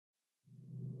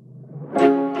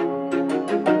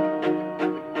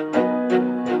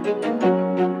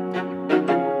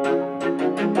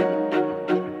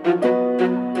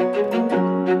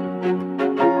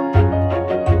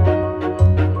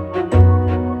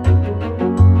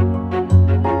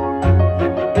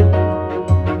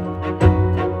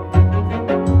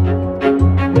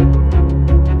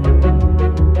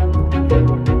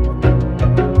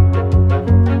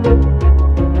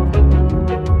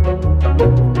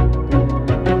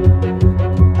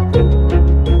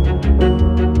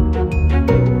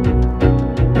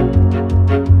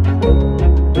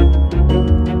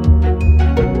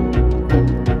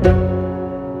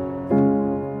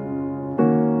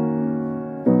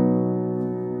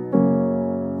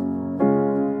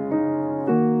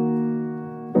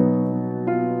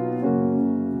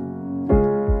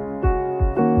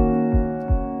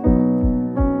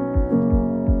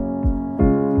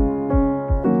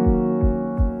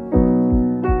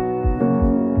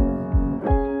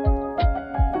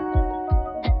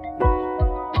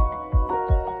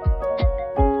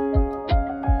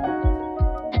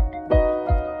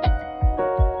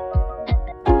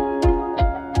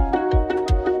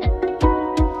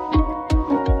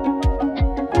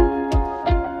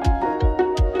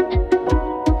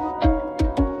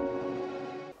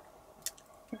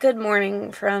Good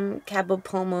morning from Cabo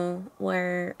Pulmo,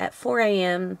 where at 4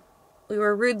 a.m. we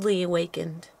were rudely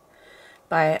awakened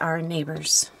by our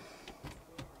neighbors.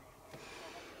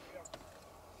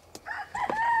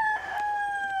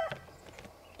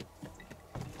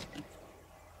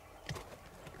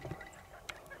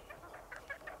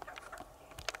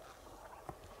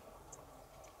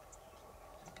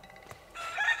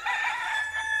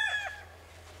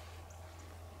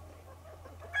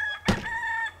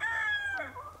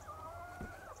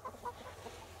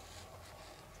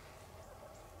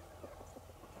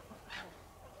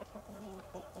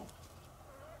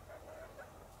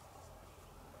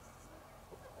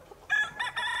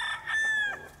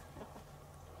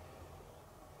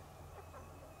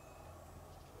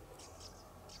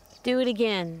 Do it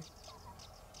again.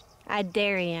 I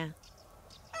dare ya.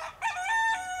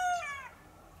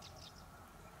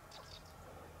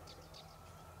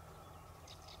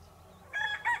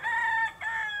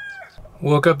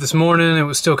 Woke up this morning, it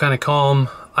was still kind of calm.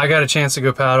 I got a chance to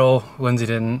go paddle, Lindsay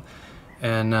didn't.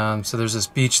 And so there's this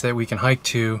beach that we can hike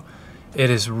to. It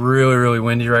is really, really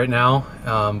windy right now,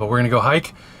 but we're gonna go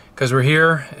hike because we're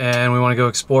here and we wanna go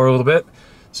explore a little bit.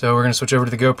 So we're gonna switch over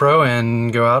to the GoPro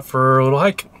and go out for a little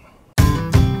hike.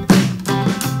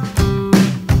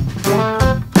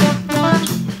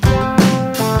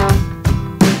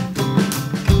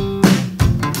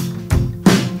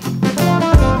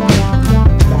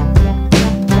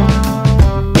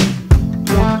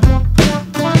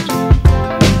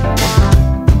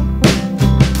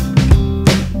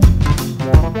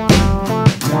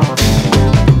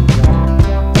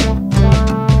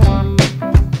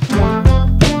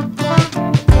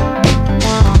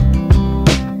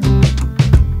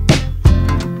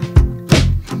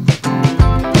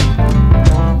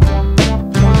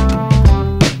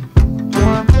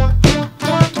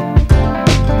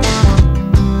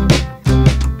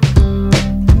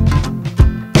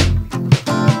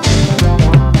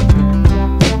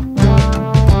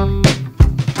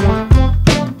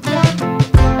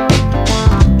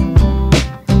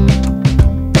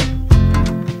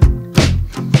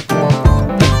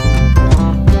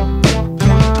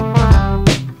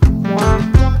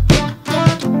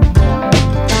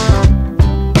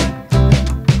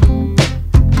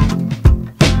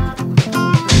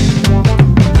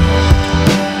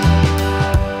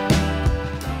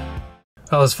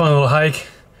 That was a fun little hike.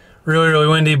 Really, really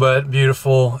windy, but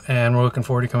beautiful, and we're looking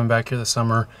forward to coming back here this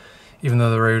summer. Even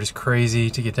though the road is crazy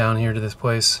to get down here to this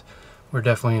place, we're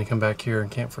definitely gonna come back here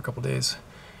and camp for a couple days.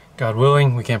 God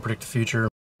willing, we can't predict the future.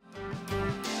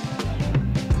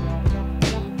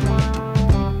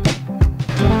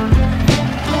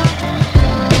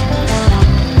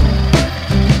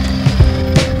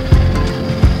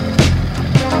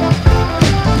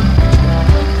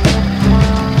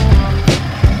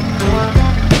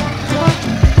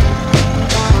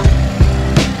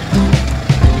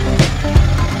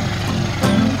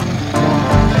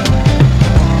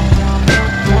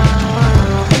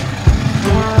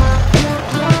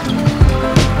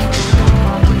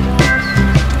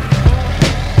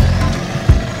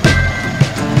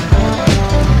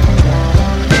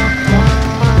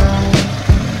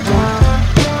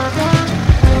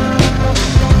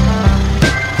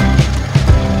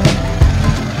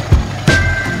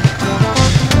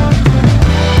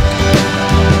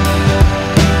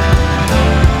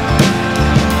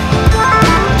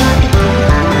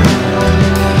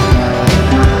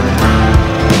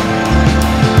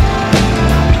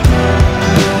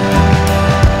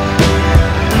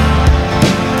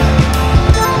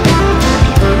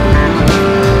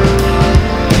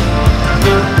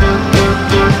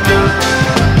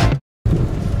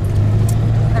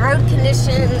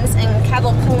 In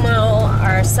Cabo Pulmo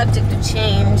are subject to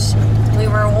change. We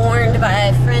were warned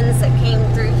by friends that came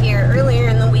through here earlier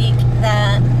in the week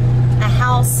that a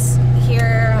house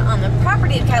here on the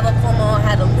property of Cabo Pulmo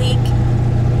had a leak,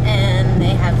 and they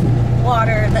have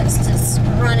water that's just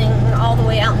running all the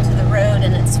way out into the road,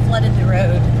 and it's flooded the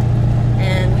road.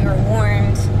 And we were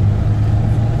warned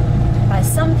by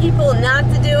some people not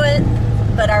to do it,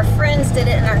 but our friends did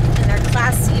it in our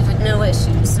Class C with no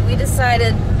issues. So we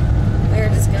decided we were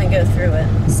just gonna go through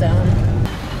it, so.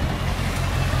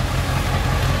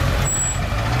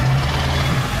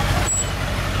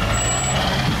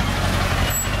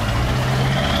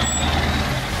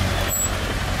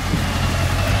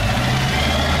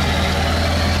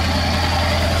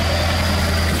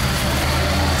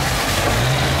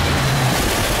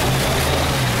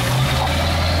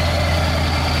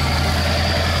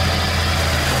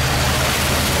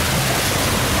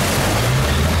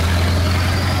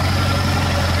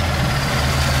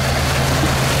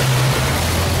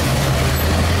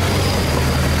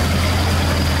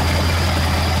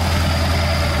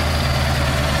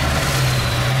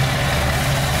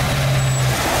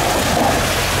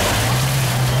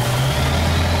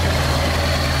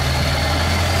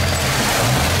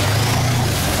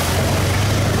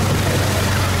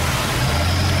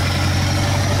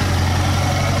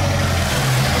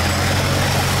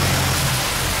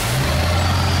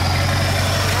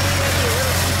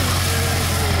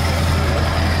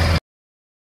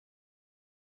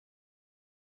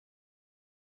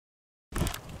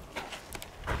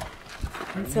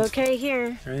 It's okay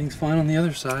here. Everything's fine on the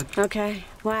other side. Okay.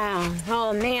 Wow.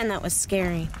 Oh man, that was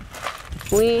scary.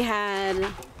 We had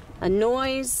a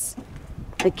noise.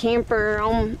 The camper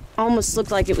almost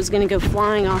looked like it was going to go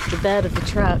flying off the bed of the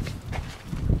truck.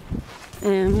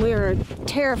 And we were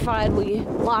terrified. We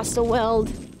lost a weld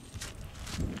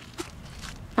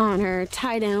on our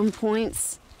tie down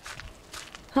points.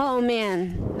 Oh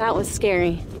man, that was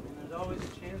scary. There's always a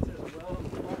chance there's a weld on the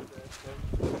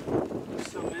but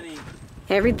there's so many.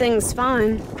 Everything's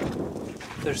fine.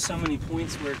 There's so many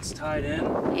points where it's tied in.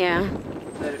 Yeah.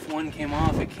 That if one came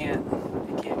off, it can't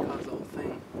cause the whole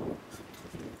thing.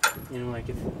 You know, like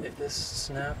if this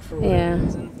snapped for whatever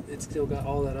reason, it's still got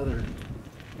all that other.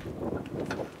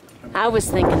 I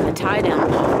was thinking the tie down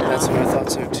popped That's off. what I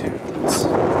thought so too.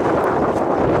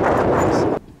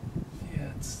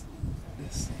 Yeah, it's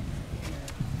this thing.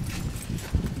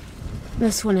 Yeah.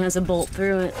 This one has a bolt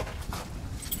through it.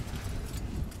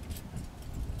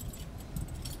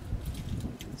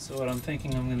 So what I'm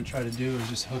thinking I'm going to try to do is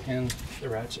just hook in the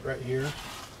ratchet right here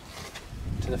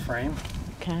to the frame.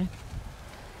 Okay.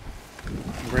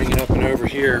 Bring it up and over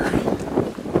here,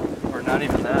 or not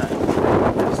even that.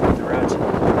 I just need the ratchet.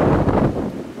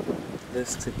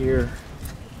 This to here.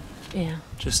 Yeah.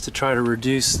 Just to try to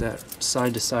reduce that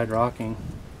side-to-side rocking.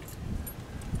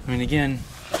 I mean, again,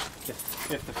 if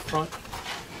the front,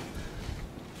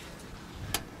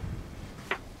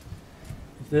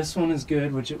 if this one is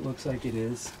good, which it looks like it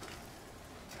is,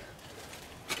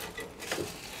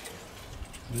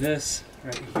 this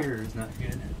right here is not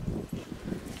good.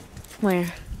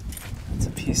 Where? It's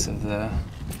a piece of the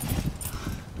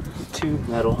tube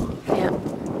metal. Yep.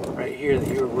 Right here that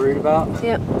you were worried about.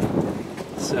 Yep.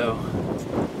 So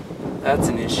that's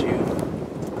an issue.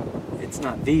 It's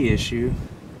not the issue,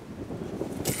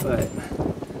 but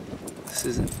this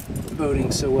isn't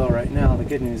boding so well right now. The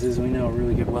good news is we know a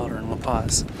really good welder in La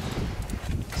Paz.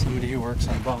 Somebody who works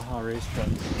on Baja race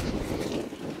trucks.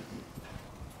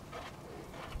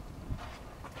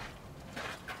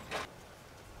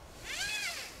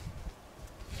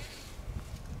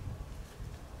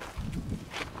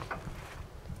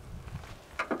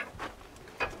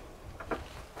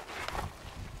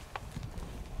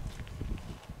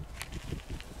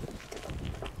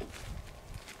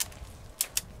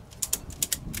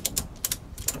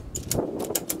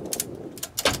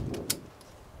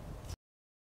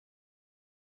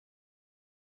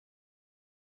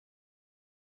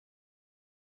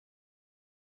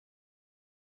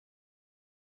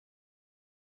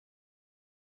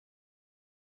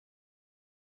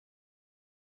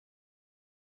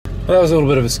 Well, that was a little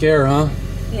bit of a scare, huh?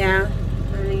 Yeah.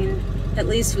 I mean, at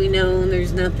least we know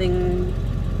there's nothing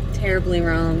terribly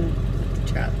wrong with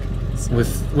the truck. So.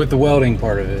 With the welding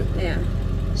part of it. Yeah.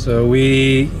 So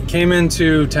we came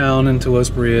into town, into Los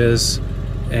Barrias,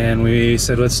 and we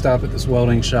said, let's stop at this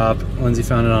welding shop. Lindsay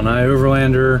found it on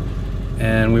iOverlander,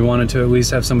 and we wanted to at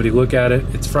least have somebody look at it.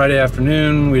 It's Friday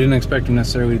afternoon. We didn't expect him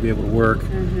necessarily to be able to work.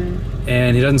 Mm-hmm.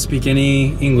 And he doesn't speak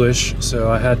any English, so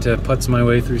I had to putz my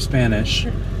way through Spanish.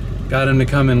 Got him to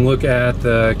come and look at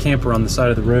the camper on the side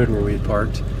of the road where we had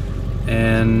parked.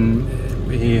 And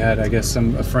he had, I guess,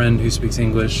 a friend who speaks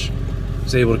English,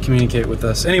 was able to communicate with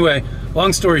us. Anyway,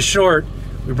 long story short,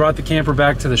 we brought the camper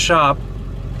back to the shop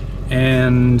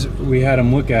and we had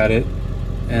him look at it.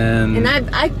 And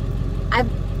I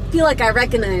feel like I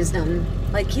recognized him.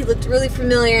 Like, he looked really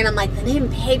familiar, and I'm like, the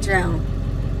name Pedro.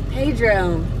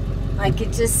 Pedro. Like,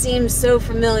 it just seems so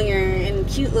familiar, and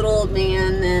cute little old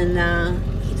man, and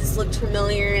he just looked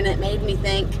familiar, and it made me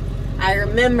think. I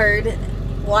remembered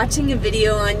watching a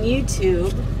video on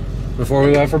YouTube before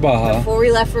we left for Baja. Before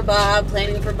we left for Baja,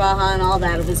 planning for Baja and all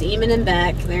that. It was Eamon and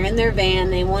Beck. They're in their van.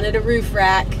 They wanted a roof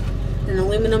rack, an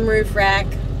aluminum roof rack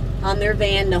on their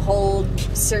van to hold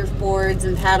surfboards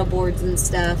and paddle boards and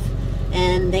stuff.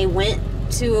 And they went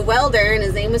to a welder, and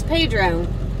his name was Pedro.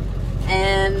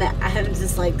 And I'm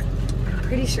just like, I'm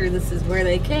pretty sure this is where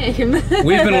they came.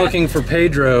 We've been looking for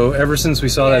Pedro ever since we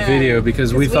saw that video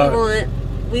because we thought...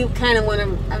 We kind of want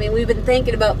to, I mean, we've been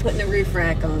thinking about putting a roof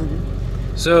rack on.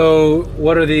 So,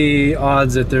 what are the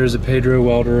odds that there's a Pedro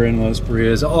welder in Los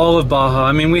Barrias? All of Baja.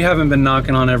 I mean, we haven't been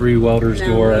knocking on every welder's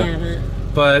door. We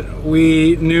haven't. But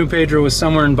we knew Pedro was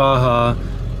somewhere in Baja,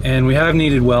 and we have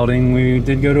needed welding. We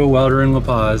did go to a welder in La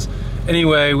Paz.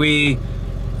 Anyway, we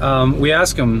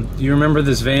asked him, do you remember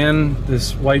this van,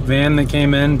 this white van that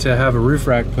came in to have a roof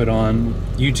rack put on?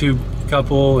 YouTube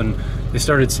couple, and they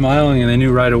started smiling and they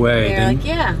knew right away. They're like,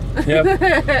 yeah.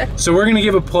 Yep. So we're gonna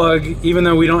give a plug, even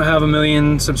though we don't have 1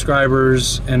 million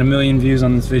subscribers and 1 million views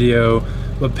on this video,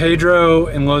 but Pedro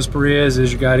in Los Barrias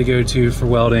is your guy to go to for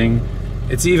welding.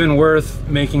 It's even worth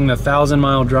making the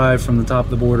 1,000-mile drive from the top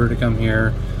of the border to come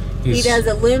here. He does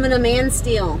aluminum and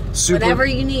steel, whatever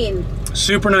you need.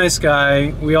 Super nice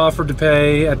guy. We offered to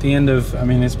pay at the end of, I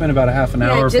mean, it's been about a half an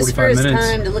hour, 45 minutes. Just for his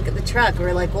time to look at the truck.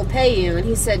 We're like, we'll pay you. And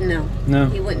he said no. No.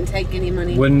 He wouldn't take any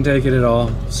money. Wouldn't take it at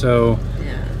all. So,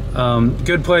 yeah.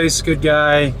 Good place, good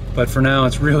guy. But for now,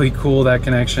 it's really cool, that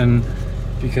connection,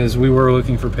 because we were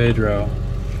looking for Pedro.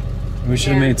 We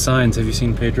should have made signs. Have you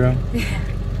seen Pedro? Yeah.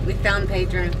 We found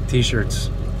Pedro. T-shirts.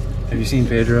 Have you seen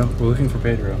Pedro? We're looking for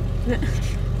Pedro.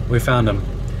 We found him.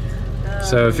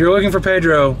 So if you're looking for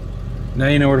Pedro, now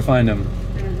you know where to find him.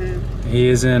 Mm-hmm. He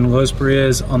is in Los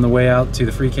Parias on the way out to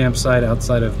the free campsite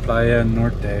outside of Playa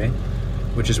Norte,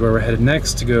 which is where we're headed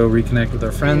next to go reconnect with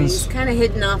our friends. He's kind of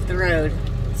hidden off the road,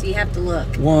 so you have to look.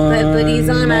 But he's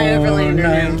on an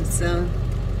overlander now, so.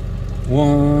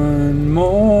 One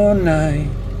more night.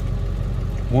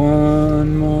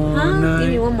 One more night.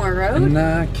 Give you one more road? And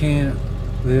I can't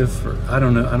live for, I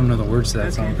don't know the words to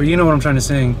that song, but you know what I'm trying to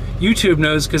sing. YouTube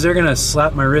knows, because they're gonna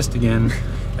slap my wrist again.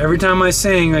 Every time I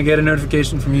sing, I get a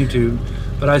notification from YouTube,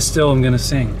 but I still am gonna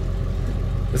sing.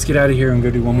 Let's get out of here and go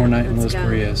do one more night in Los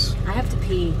Parias. I have to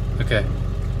pee. Okay.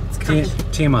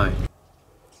 TMI.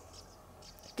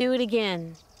 Do it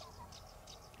again.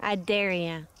 I dare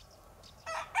ya.